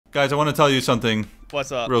Guys, I want to tell you something.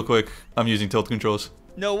 What's up? Real quick. I'm using tilt controls.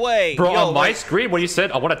 No way. Bro, Yo, on my screen, when you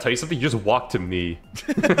said, I want to tell you something, you just walked to me.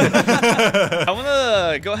 I want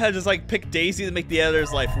to go ahead and just like pick Daisy to make the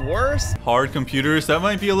editor's life worse. Hard computers, that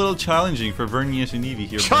might be a little challenging for Vernius and Evie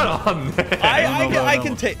here. Shut up, man.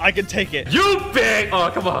 I can take it. You pick!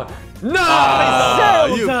 Oh, come on.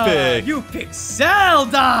 No! You pick. You pick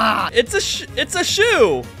Zelda! It's a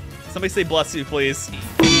shoe. Somebody say bless you, please.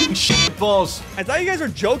 Shit balls. I thought you guys were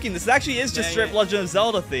joking. This actually is just straight Legend of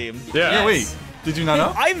Zelda theme. Yeah. Wait. Did you not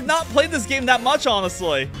know? I've not played this game that much,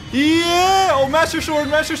 honestly. Yeah! Oh, Master Sword,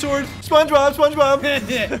 Master Sword. SpongeBob, SpongeBob.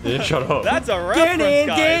 Yeah, shut up. That's a reference,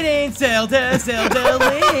 Get in, Zelda,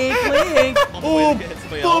 Link. Oh,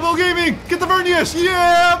 Bobo Gaming, get the Vernius.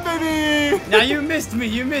 Yeah, baby. Now you missed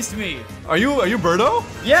me. Are you Birdo?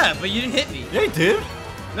 Yeah, but you didn't hit me. Yeah, he did.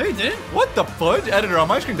 No, you didn't. What the fudge? Editor, on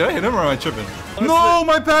my screen, did I hit him or am I tripping? No,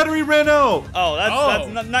 my battery ran out. Oh, that's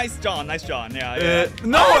nice, John. Nice, John. Yeah.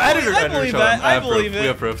 No, editor. I believe that. I believe it. We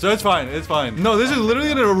have proof, so it's fine. It's fine. No, this is literally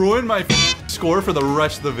gonna ruin my score for the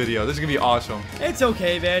rest of the video. This is gonna be awesome. It's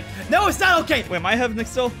okay, man. No, it's not okay. Wait, am I ahead of Nick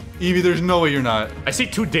still? Evie, there's no way you're not. I see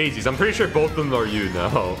 2 daisies. I'm pretty sure both of them are you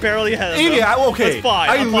now. Barely ahead of Evie, him. okay. That's fine.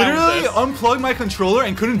 I literally unplugged my controller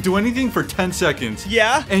and couldn't do anything for 10 seconds.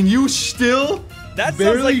 Yeah? And you still That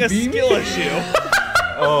sounds like a beat me? skill issue.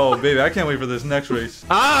 Oh, baby, I can't wait for this next race.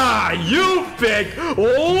 You pick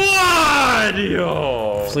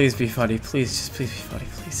Wario! Please be funny. Please be funny,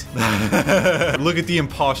 please. Look at the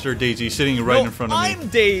imposter Daisy sitting right in front of me. I'm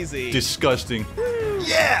Daisy. Disgusting.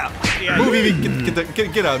 Yeah! Yeah, Move, Evie.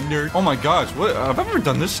 Get out, nerd. Oh my gosh, what? Have I ever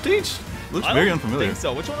done this stage? Looks I very don't unfamiliar. think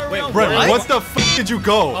so. Which one are we on? Brent, what the f did you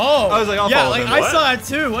go? Oh, I was like, I'll yeah, follow like him. I saw that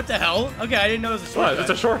too. What the hell? Okay, I didn't know it was a shortcut. What? It's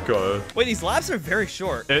a shortcut. Wait, these laps are very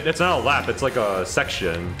short. It's not a lap. It's like a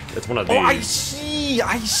section. It's one of these. Oh, I see.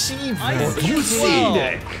 You see,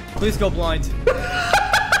 Nick. Please go blind.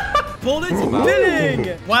 Bullet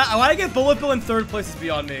spinning. Why I get Bullet Bill in 3rd place is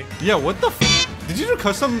beyond me. Yeah, what the f? Did you do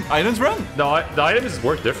custom items, Brent? No, the items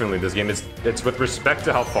work differently in this game. It's with respect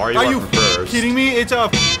to how far you are from first. Kidding me? It's a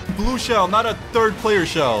blue shell, not a 3rd player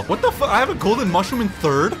shell. What the fuck? I have a golden mushroom in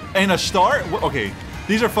 3rd and a star? Okay,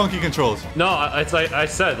 these are funky controls. No, it's like I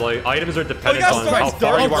said, like items are dependent on Christ, how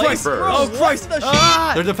far you are from Christ, first. oh Christ!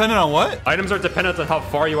 They're dependent on what? Items are dependent on how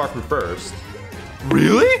far you are from first.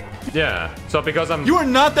 Really? Yeah. So because I'm... You are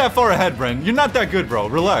not that far ahead, Brent. You're not that good, bro.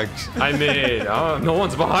 Relax. I mean, no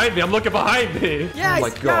one's behind me. I'm looking behind me. Yes, oh my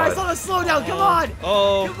God. guys, let us slow down. Come on.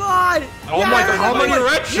 Oh. Come on. Oh my God, how many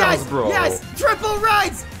red shells, bro? Yes, triple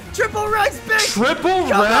reds, bitch. Triple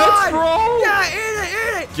Come reds, on. bro? Yeah,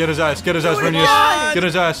 eat it. Get his ass, Vernius. on. Get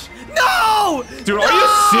his ass. No! Dude, are you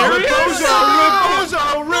serious? Rebozo!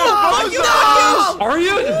 Are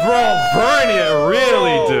you? Bro, Vernius,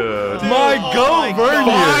 really, dude. My God,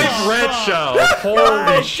 Vernius. 5 red shells.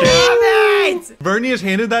 Holy shit. Damn it! Vernius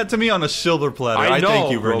handed that to me on a silver platter. I know,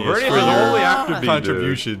 thank you, bro. Vernius, Vernius for is your only after me,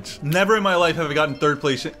 contributions. Never in my life have I gotten 3rd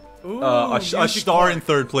place. A star in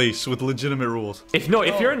 3rd place with legitimate rules. If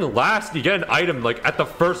you're in the last, you get an item like at the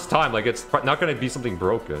first time. Like it's not gonna be something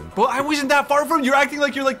broken. Well, I wasn't that far from you. You're acting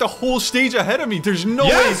like you're like the whole stage ahead of me. There's no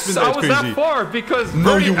way it's been that I was crazy. that far because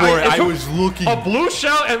No, you weren't. I took was looking. a blue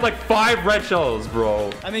shell and like 5 red shells,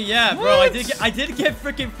 bro. I mean, yeah, bro. I did get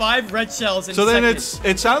freaking 5 red shells in So then seconds.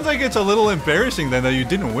 it sounds like it's a little embarrassing then that you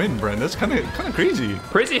didn't win, Brent. That's kind of crazy.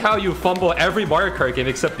 Crazy how you fumble every Mario Kart game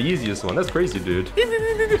except the easiest one. That's crazy, dude.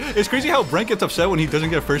 It's crazy how Brent gets upset when he doesn't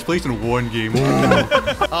get 1st place in 1 game.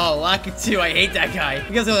 Oh, Lakitu, I hate that guy.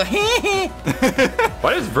 Because I was like,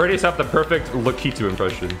 Why does Vernius have the perfect Lakitu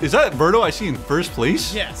impression? Is that Birdo I see in 1st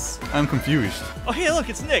place? yes. I'm confused. Oh, hey, look,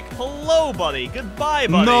 it's Nick. Hello, buddy. Goodbye,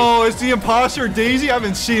 buddy. No, it's the imposter Daisy. I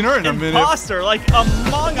haven't seen her in a minute. Imposter, like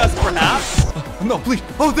Among Us, perhaps. No, please.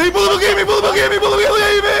 Oh, they Bullet Bill gave me.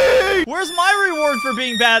 Where's my reward for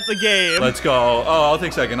being bad at the game? Let's go. Oh, I'll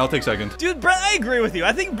take second. Dude, Brent, I agree with you.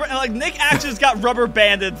 I think Nick actually just got rubber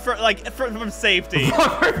banded from safety due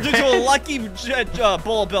to a lucky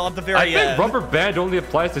bullet bill at the very I end. think rubber band only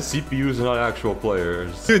applies to CPUs and not actual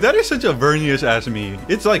players. Dude, that is such a Vernius ass me.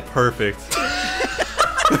 It's like perfect.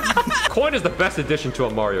 Coin is the best addition to a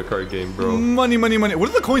Mario Kart game, bro. Money. What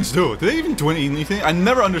do the coins do? Do they even do anything? I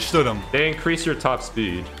never understood them. They increase your top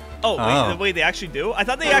speed. Oh, wait, they actually do? I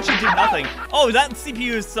thought they actually do nothing. Oh, that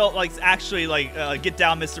CPU is so, actually, get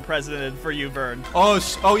down, Mr. President, for you, Vern.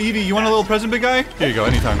 Oh, Evie, you want a little present, big guy? Here you go,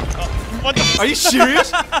 anytime. What the Are you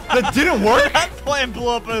serious? That didn't work? That plan blew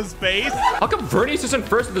up in his face. How come Vernius is in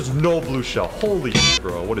first and there's no blue shell? Holy shit,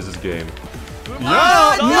 bro. What is this game? Who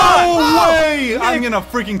Yeah. Oh, No way! Nick. I'm gonna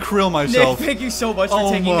freaking krill Nick, myself. thank you so much for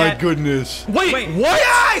Oh taking my that. goodness. Wait, Wait, what?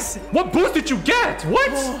 yes! What boost did you get? What?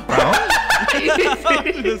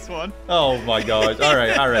 This one. Oh my gosh. All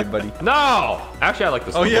right, buddy. No. Actually, I like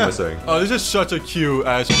this Oh one. yeah. Missing. Oh, this is such a cute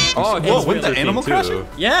ass. Oh, Whoa, it's with winter the Animal theme, too. Crossing?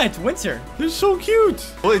 Yeah, it's winter. They're so cute.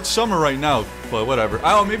 Well, it's summer right now, but whatever.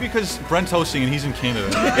 Oh, maybe because Brent's hosting and he's in Canada.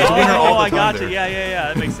 It's winter all Oh, the I time got there. you. Yeah.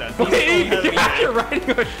 That makes sense. Hey, yeah, you're riding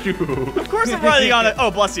a shoe. Of course I'm riding on it. Oh,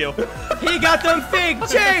 bless you. He got them fig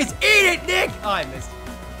cherries. Eat it, Nick. Oh, I missed.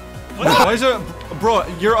 Why is it, bro?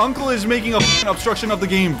 Your uncle is making a f***ing obstruction of the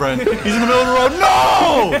game, Brent. He's in the middle of the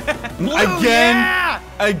road. No! Again, Yeah!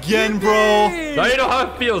 again, bro. Now you know how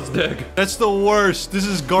it feels, Nick. That's the worst. This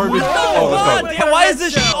is garbage. Oh, let's God go. damn, why does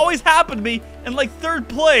this shit always happen to me in like 3rd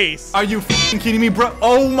place? Are you f***ing kidding me, bro?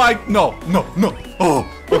 Oh my, no. Oh,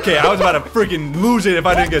 okay. I was about to freaking lose it if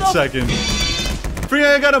I didn't get second.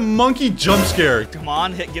 Freaking, I got a monkey jump scare. Come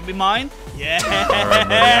on, give me mine. Yeah. All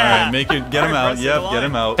right, make it. Get him All right, out. press Yep, the get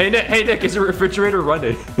him out. Hey, Nick, is your refrigerator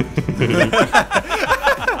running?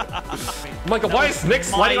 I'm like, why is Nick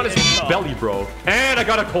sliding on his belly, bro? And I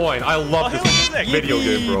got a coin. I love Oh, this hey, look at Nick. video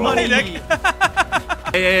game, bro. Money, Nick.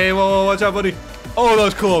 Hey, whoa, watch out, buddy. Oh, that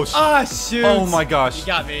was close. Ah, shoot. Oh my gosh. You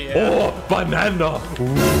got me. Yeah. Oh, banana.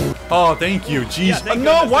 Oh, thank you. Jeez. Yeah, thank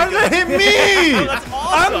No, goodness, why did that hit me? That's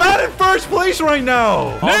awesome. I'm not in first place right now.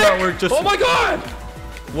 All that work just. Oh my god!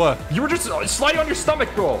 What? You were just sliding on your stomach,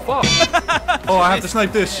 bro. Fuck. Oh, I have to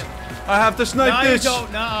snipe this. I have to snipe No, this. you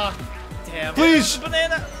don't. Nah. Damn. Please.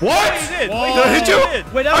 Banana. What? Yeah, you did. Whoa. Wait, Did I hit you?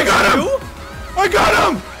 did. Wait, that I was got him. you? I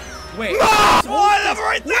got him. Wait. No! Oh, I'm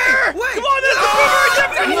right there. Wait. Come on, this is very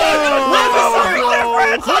different.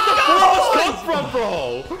 Where the fuck come from,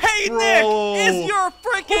 bro? Hey, Bro. Nick, is your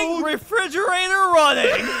freaking refrigerator running?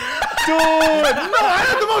 Dude, no, I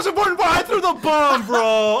had the most important part. I threw the bomb,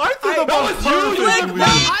 bro. I threw the bomb was you, perfectly. Nick,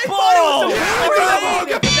 I thought it was Yeah, the I right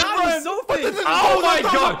got thing. the That was so But fake. this is Oh my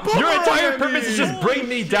bullshit. god! Your Boomerang entire at purpose is me. just bring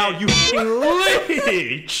me down, you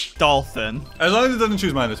leech! Dolphin. As long as it doesn't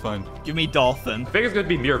choose mine, it's fine. Give me dolphin. I think it's gonna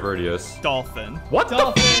be Mirror Verdius. Dolphin. What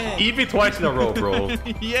Dolphin. the Eevee twice in a row, bro.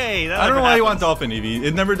 Yay, that I don't never know why you want happens. Dolphin, Eevee.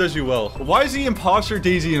 It never does you well. Why is the imposter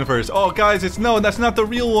Daisy in first? Oh, guys, that's not the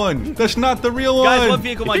real one. That's not the real one. Guys, what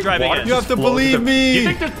vehicle am I driving Water in? You have to just flows believe into- me. Do you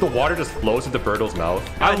think that the water just flows into Birdo's mouth?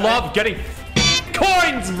 I Guys, love getting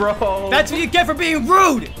coins, bro! That's what you get for being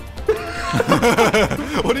rude.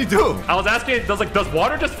 What do you do? I was asking, does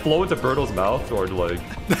water just flow into Birdo's mouth? Or like...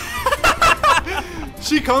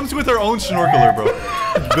 She comes with her own snorkeler, bro.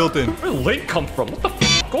 It's built in. Where did Link come from? What the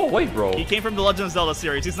f? Go away, bro. He came from the Legend of Zelda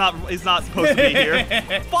series. He's not supposed to be here.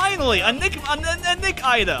 Finally, a Nick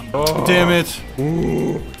item. Oh. Damn it.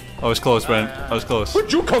 I was close, Brent. I was close.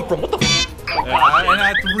 Where'd you come from? What the f? Yeah, and I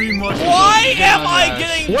had 3 mushrooms. Why am I Down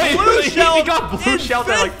getting Wait, blue he shell got blue in shells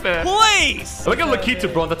at, like, 5th fifth. place? Look at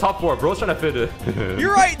Lakitu, bro, in the top 4. Bro's trying to fit it.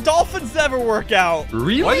 You're right. Dolphins never work out.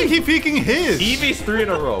 Really? Why do you keep peeking his? Eevee's 3 in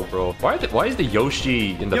a row, bro. Why is the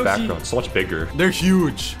Yoshi in the Yoshi. background so much bigger? They're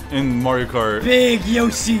huge in Mario Kart. Big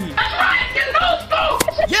Yoshi.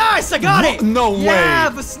 Yes, I got it. No way. Yeah,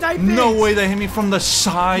 the sniping. No way they hit me from the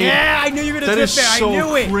side. Yeah, I knew you were gonna That dip is there. I so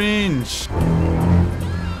knew it. cringe.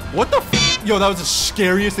 What the f? Yo, that was the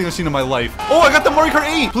scariest thing I've seen in my life. Oh, I got the Mario Kart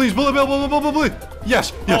 8. Please, bullet bill, bullet bill, bullet bill.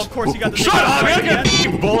 Yes, Oh, yes. of course you got the. Shut up, man! I got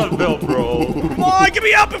fucking bullet bill, bro. Come on, get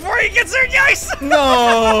me out before he gets there. Yes.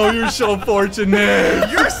 No, you're so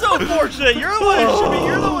fortunate. You're so fortunate. You're the one who should be.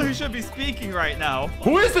 You're the one who should be speaking right now.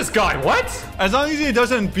 Who is this guy? What? As long as he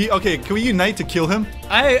doesn't beat. Okay, can we unite to kill him?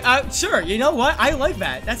 Sure. You know what? I like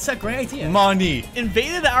that. That's a great idea. Money.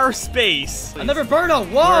 Invaded our space. Another Birdo.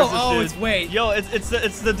 Whoa. Where is this Oh, dude? it's wait. Yo,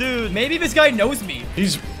 it's the dude. Maybe this guy knows me.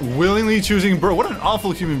 He's willingly choosing. Bro, what an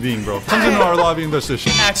awful human being, bro. Comes into our lobby and does this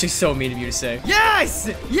shit. Actually, so mean of you to say. Yes.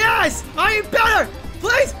 Yes. I am better.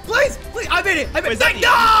 Please, please, please. I made it. I made Wait, it. is that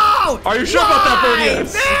No. Are you sure about that,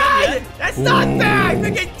 Verdius? Man, that's not fair.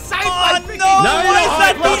 Freaking side Oh, by no. freaking. Now you know Why is how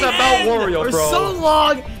I that felt the about end? Wario, For bro. so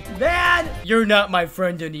long, man. You're not my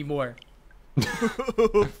friend anymore.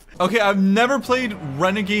 Okay, I've never played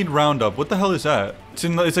Renegade Roundup. What the hell is that? It's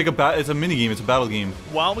like it's a mini game. It's a battle game.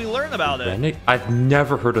 Why don't we learn about it? Renegade? I've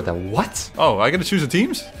never heard of that. What? Oh, I gotta choose the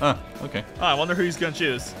teams? Ah, okay. Oh, I wonder who he's gonna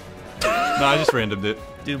choose. No, I just randomed it.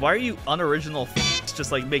 Dude, why are you unoriginal?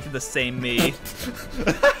 Just like making the same me.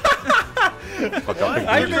 Fuck,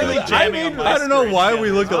 I'm You're confused. really jamming on my I don't know screen, why yeah.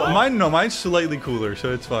 we looked at mine. No, mine's slightly cooler,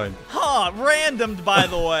 so it's fine. Huh? randomed, by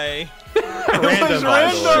the way. Random.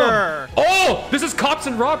 Sure. Oh, this is cops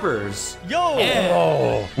and robbers. Yo.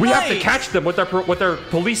 Oh, we have to Nice. catch them with our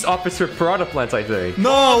police officer piranha plants, I think.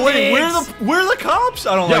 No, wait, Thanks. we're the cops?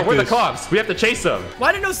 I don't Yeah, like we're this. the cops. We have to chase them.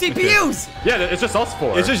 Why did no CPUs? Yeah, it's just us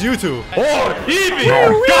four. It's just you two. Oh, Evie!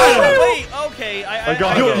 Got him! Wait, okay. I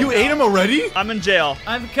got him. You ate him already? I'm in jail.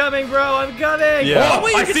 I'm coming, bro. I'm coming. Yeah. Oh,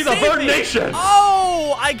 Wait, I you can see the save Bird me. Nation.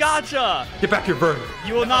 Oh, I gotcha. Get back your bird.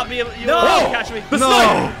 You will not be able. You No. will not catch me. The No.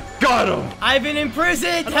 sniper. Got him. I've been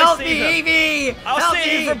imprisoned. How do I Help save me, him? Evie. I'll Help save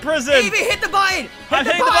me. you from prison. Evie, hit the button. I'm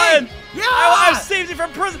hitting the button. Yeah. I've saved you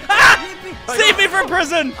from prison. Ah! Save me from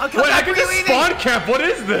prison. I'll come Wait, I back can for you, just Evie. spawn camp. What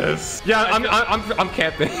is this? Yeah, I'm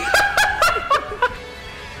camping.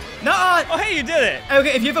 No. Oh, hey, you did it.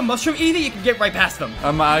 Okay, if you have a mushroom, Evie, you can get right past them.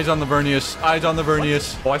 My eyes on the Vernius. Eyes on the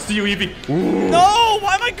Vernius. Oh, I see you, Evie. Ooh. No,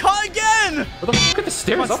 why am I caught again? What the fuck are the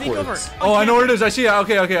stairs Come on, sneak over. upwards? Oh, I know where it is. I see it.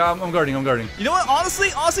 Okay. I'm guarding. You know what? Honestly,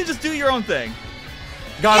 just do your own thing.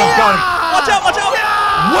 Got him. Watch out! Watch out!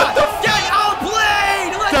 What the Get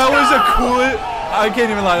outplayed. Let's That was go. the coolest. I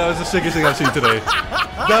can't even lie. That was the sickest thing I've seen today.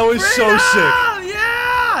 That was so sick.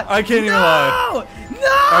 Yeah. I can't even lie. No.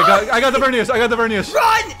 I got the Vernius.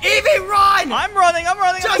 Run, Evie, run. I'm running.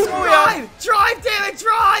 Just drive. Drive, damn it,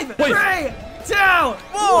 drive. Wait. 3, 2, 1.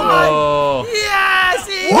 Oh. Yes,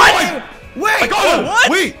 Evie. What? Wait. I got him. What?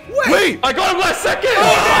 Wait. I got him last second. Oh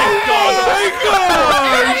my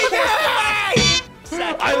God.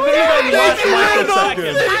 I literally got him last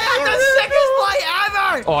microsecond. I had the sickest play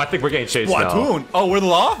ever. Oh, I think we're getting chased now. Splatoon. Oh, we're the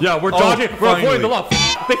law? Yeah, we're Oh, dodging. We're avoiding finally. the law.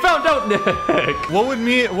 They found out, Nick. What would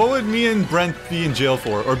me and Brent be in jail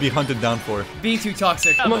for, or be hunted down for? Being too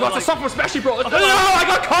toxic. Oh my God, the sophomore smashy bro. No, I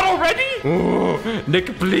got caught already. Ooh,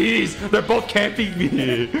 Nick, please. They're both camping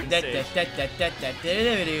me.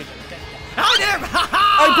 How dare!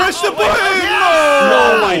 I pressed the button.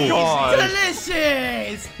 Oh my No. God.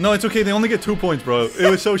 Delicious! No, it's okay. They only get 2 points, bro. It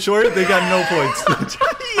was so short. They got no points.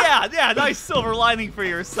 Yeah, nice silver lining for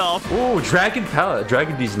yourself. Ooh, dragging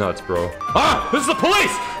these nuts, bro. Ah, this is the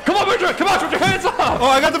police. Come on, Bertrand. Come on, put your hands up. Oh,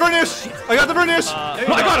 I got the Vernius.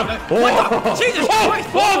 No, I got him. Oh, Jesus Christ!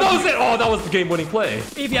 oh, that was it. Oh, that was the game-winning play.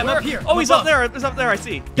 Evie, I'm up here. Oh, he's up there. He's up there. I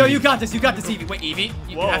see. Yo, you got this, Evie. Wait, Evie,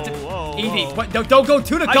 you Whoa, have to. whoa, Evie, whoa. what, don't go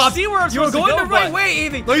to the I cops. see where I'm You were supposed to going go, the right but- way,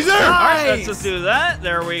 Evie. Oh, he's there. All right, Nice. let's just do that.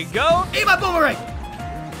 There we go. Eat my boomerang.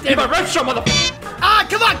 Get my red shot, mother. Ah,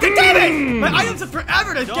 come on, God damn it! My items took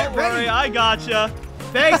forever to Don't get worry, ready. I gotcha.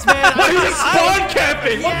 Thanks, man. Why are you spawn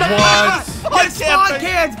camping? What the? What? Get spawn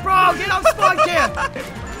cans, bro. Get on spawn can.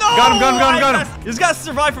 No! Got him. You just gotta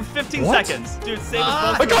survive for 15 What? seconds. Dude, save us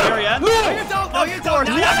I both got to the him. very end. No, you No. don't. No, you Of don't. course,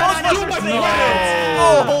 No, yeah, no, both no, of us no, are no. saving it.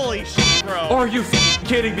 Oh, holy shit, bro. Are you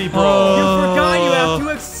kidding me, bro? You forgot you have to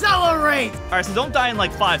accelerate. All right, so don't die in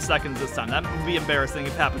like 5 seconds this time. That would be embarrassing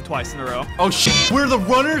if it happened twice in a row. Oh, shit. We're the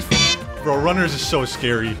runners. Bro, runners is so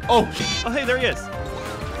scary. Oh, shit. Oh, hey, there he is.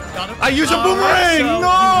 Got him. I used a All right, boomerang. so you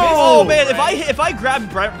No. Oh man, Boomerang. if I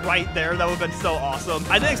grabbed Brent right there, that would have been so awesome.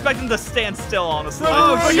 I didn't expect him to stand still, honestly.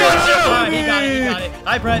 Oh, Oh, shit. yeah. All right, he got it.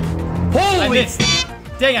 Hi, Brett. I Holy! missed.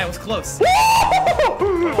 Dang, I was close.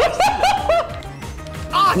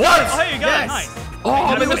 Ah, What? Oh, hey, you got Yes. it. Nice. Oh,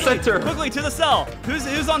 I'm in the Quickly, center. Quickly to the cell.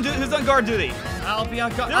 Who's on guard duty? I'll be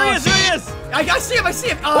on guard. There he is. There he is. I see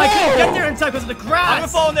him. Oh, I couldn't Whoa. get there in time because of the I'm gonna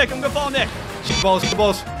grass. follow Nick. I'm gonna follow Nick.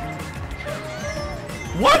 Balls.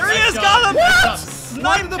 What? There he is. Nice Got him. job. What? Nice job.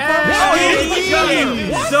 Snipe the Hey,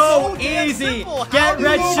 What? so damn easy. simple. Get How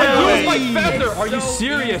red do you- shell. Use my feather. It's Are you so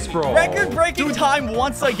serious, bro? Record-breaking time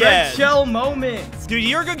once again. Red shell moments. Dude,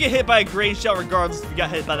 you're gonna get hit by a green shell regardless if you got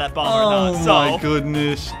hit by that bomb or Oh not. my So.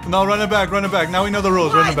 goodness. No, run it back. Now we know the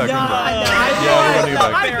rules. Run it back. Yeah, Run it back. we're running it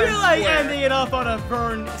back. I feel like ending it off on a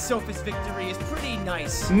Vern Sophist victory is pretty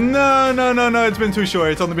nice. No. It's been too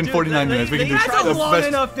short. It's only been Dude, 49 they- minutes. We they can do That's a the long best.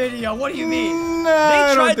 enough video. What do you mean? No, I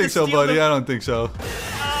tried don't to think so, steal buddy. the- I don't think so.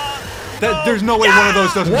 There's no way one of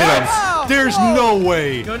those doesn't hit him. What? There's no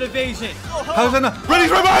way. Good evasion. How's that not?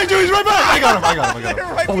 Freddy's right behind you. He's right behind. I got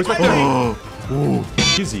him. Right Oh, he's right behind there. me. Oh,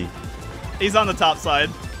 Easy. He's on the top side.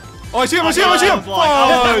 oh, I see him. I was Fuck.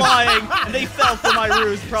 flying, and they fell for my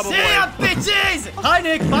ruse, probably. See ya, bitches! Hi,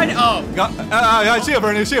 Nick. Bye, Nick. Oh. I see a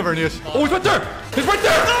Vernius. Oh, he's right there. He's right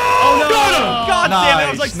there. Oh, no. Got him. God damn it, I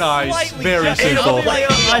was like Nice, slightly very just- simple.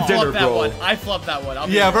 I Dinner, flubbed that bro. one. I flubbed that one. I'll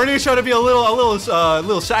be Yeah, honest. Vernius tried to be a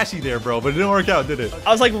little sassy there, bro, but it didn't work out, did it?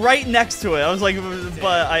 I was like right next to it. I was like,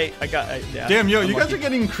 but yeah. Damn, you guys are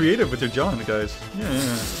getting creative with your John, guys.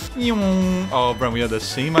 Yeah. Oh, Brent, we had the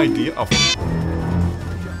same idea. Oh.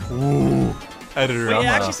 Ooh. Editor, Wait, I'm it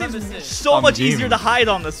actually seems so I'm much gaming. easier to hide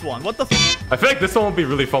on this one. What the f? I feel like this one will be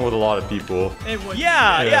really fun with a lot of people. It would.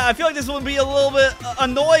 Yeah. I feel like this would be a little bit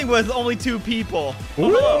annoying with only 2 people.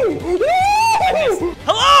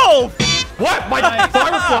 Hello! What? My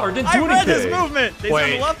fire flower didn't do I read anything. his movement. They Wait.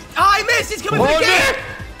 on the left. Oh, I missed. He's coming for the game. Nick!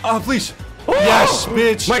 Oh, please. Yes,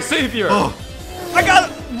 bitch. My savior. Oh. I got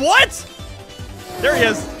it. What? There he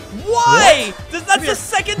is. Why? That's the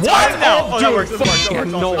second time now. Oh, that works. That works. That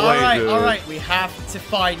works. No way, All dude. right. We have to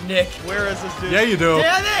find Nick. Where is this dude? Yeah, you do.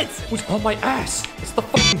 Damn it! Who's on my ass? It's the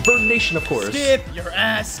fucking Bird Nation, of course. Skip your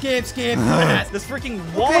ass. Skip your ass. This freaking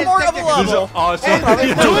Walmart of a This is level. awesome.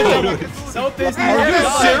 Dude! So pissed. Are you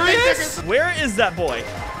serious? Where is that boy?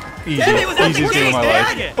 Easy. Damn, it was at the Easiest game of my gate,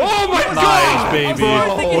 life. man. Oh my Nice, god! baby. I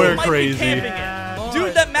was thinking he We're might be crazy. camping it.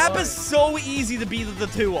 Dude, that map is so easy to beat the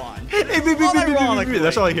 2 on. Unironically.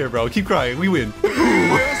 That's all I hear, bro. Keep crying. We win.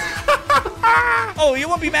 Oh, you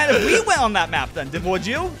won't be mad if we went on that map then, would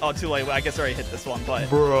you? Oh, too late. I guess I already hit this one, but...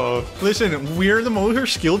 Bro. Listen, we're the more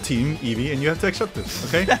skilled team, Evie, and you have to accept this,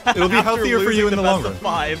 okay? It'll be After healthier for you in losing the long best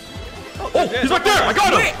run. of 5. Oh, he's right there! I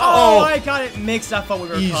got Wait, him! oh, I got it mixed. I thought we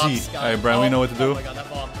were Easy. cops. All right, Brian, we know what to do. Oh my god, that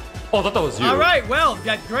bomb. Oh, I thought that was you. All right, well,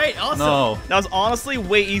 yeah, great, awesome. No. That was honestly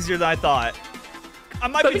way easier than I thought. I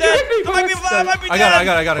might be You dead. hit me, I might be dead.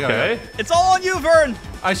 I got it. Okay. It's all on you, Vern.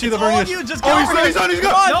 I see the It's all Vern. on you. Just go. Oh, for it. he's on.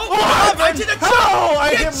 Come on. No, Come on, Vern. I did a Oh,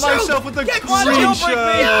 I Get hit shoot. myself with the Get green jailbreak shell.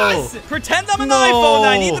 me, yes. Pretend I'm an No. iPhone.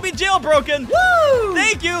 I need to be jailbroken. Woo!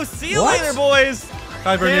 Thank you. See you What? later, boys.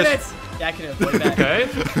 Hi, Vern. Damn Yes. it. Yeah, I can avoid that.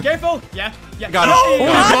 Okay. Careful. Yeah. Got it. Oh, you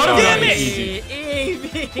God got him. damn it.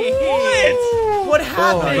 Evie. What? What Oh,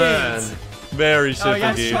 happened? man. Very Oh, simple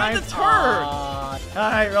yeah, game. try to turn. All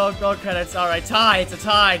right, roll credits. All right, tie. It's a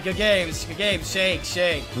tie. Good games. Good games.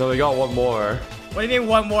 Shake. No, we got one more. What do you mean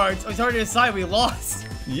one more? It's hard to decide. We lost.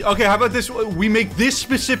 Okay, how about this? We make this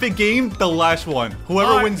specific game the last one.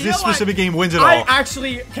 Whoever wins you this know what? specific game wins it I all.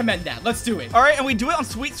 actually commend that. Let's do it. All right, and we do it on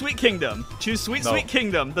Sweet Sweet Kingdom. Choose Sweet No. Sweet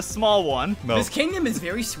Kingdom, the small one. No. This kingdom is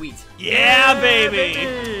very sweet. Yeah,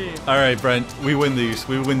 baby. All right, Brent. We win these.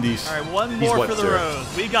 We win these. All right, one He's more what, for the sir? road.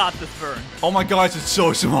 We got this, Vern. Oh my gosh, it's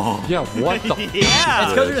so small. Yeah, what the Yeah.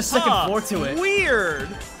 It's because there's a second Huh, floor to it. Weird.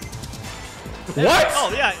 What?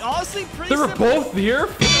 Oh yeah, honestly, pretty They were simple. both here?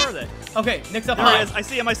 Where are they? Okay, Nick's up There he high. is. I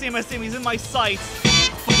see him. He's in my sights.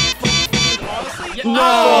 Honestly, Yeah. No.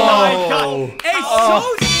 Oh my god. It's How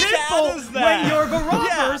so sad simple is that? when you're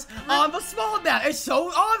barometers on the small map. It's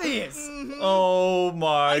so obvious. Oh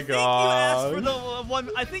my I think you asked for god. the one.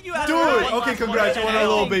 I think you asked Do for the it! one Okay, last congrats. You one. want a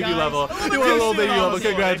little Hey, baby guys. level. Oh, You want a little you baby soon, level. honestly.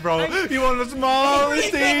 Congrats, bro. You want the smallest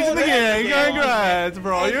stage in the game. Congrats,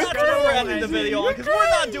 bro. That's You're what we're ending the video on because we're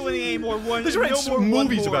not doing any more one. Let's no write more some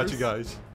movies one about wars. you guys.